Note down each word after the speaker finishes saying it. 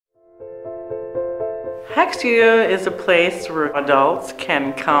Hackstudio is a place where adults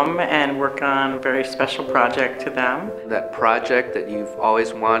can come and work on a very special project to them. That project that you've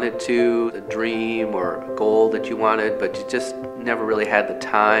always wanted to, a dream or a goal that you wanted, but you just never really had the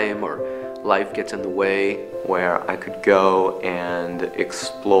time or life gets in the way. Where I could go and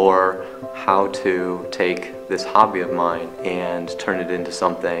explore how to take this hobby of mine and turn it into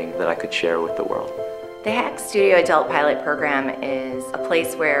something that I could share with the world. The Hackstudio Adult Pilot Program is a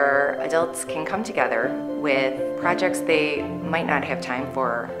place where adults can come together with projects they might not have time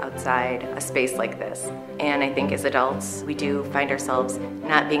for outside a space like this. And I think as adults, we do find ourselves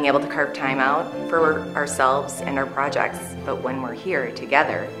not being able to carve time out for ourselves and our projects, but when we're here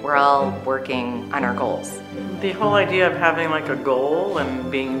together, we're all working on our goals. The whole idea of having like a goal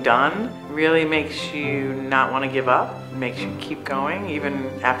and being done really makes you not want to give up, makes you keep going even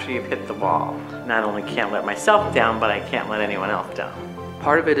after you've hit the wall. Not only can't let myself down, but I can't let anyone else down.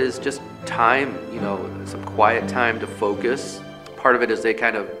 Part of it is just time, some quiet time to focus. Part of it is they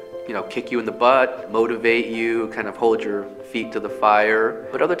kind of, kick you in the butt, motivate you, kind of hold your feet to the fire.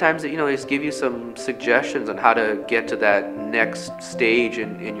 But other times, they just give you some suggestions on how to get to that next stage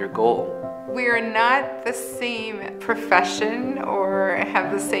in your goal. We are not the same profession or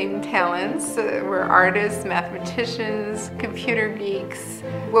have the same talents. We're artists, mathematicians, computer geeks.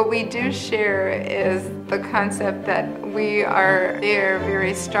 What we do share is the concept that we are there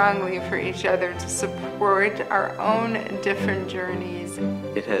very strongly for each other to support our own different journeys.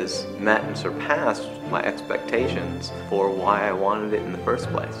 It has met and surpassed my expectations for why I wanted it in the first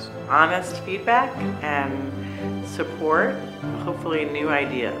place. Honest feedback and support, hopefully new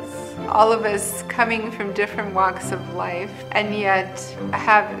ideas. All of us coming from different walks of life and yet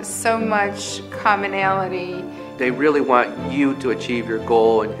have so much commonality. They really want you to achieve your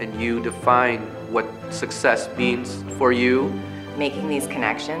goal and you define what success means for you. Making these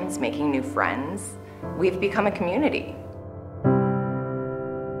connections, making new friends, we've become a community.